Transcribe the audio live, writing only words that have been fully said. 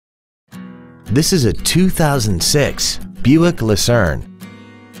This is a 2006 Buick Lucerne.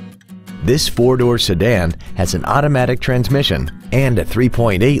 This four-door sedan has an automatic transmission and a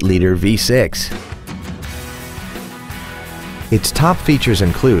 3.8-liter V6. Its top features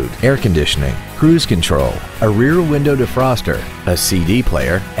include air conditioning, cruise control, a rear window defroster, a CD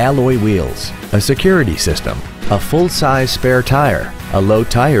player, alloy wheels, a security system, a full-size spare tire, a low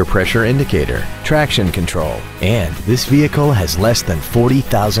tire pressure indicator, traction control, and this vehicle has less than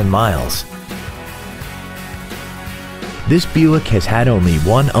 40,000 miles. This Buick has had only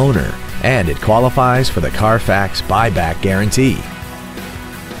one owner, and it qualifies for the Carfax buyback guarantee.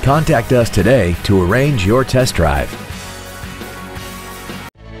 Contact us today to arrange your test drive.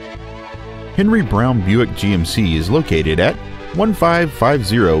 Henry Brown Buick GMC is located at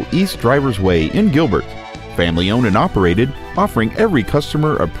 1550 East Drivers Way in Gilbert. Family owned and operated, offering every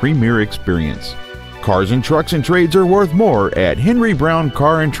customer a premier experience. Cars and trucks and trades are worth more at Henry Brown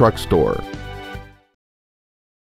Car and Truck Store.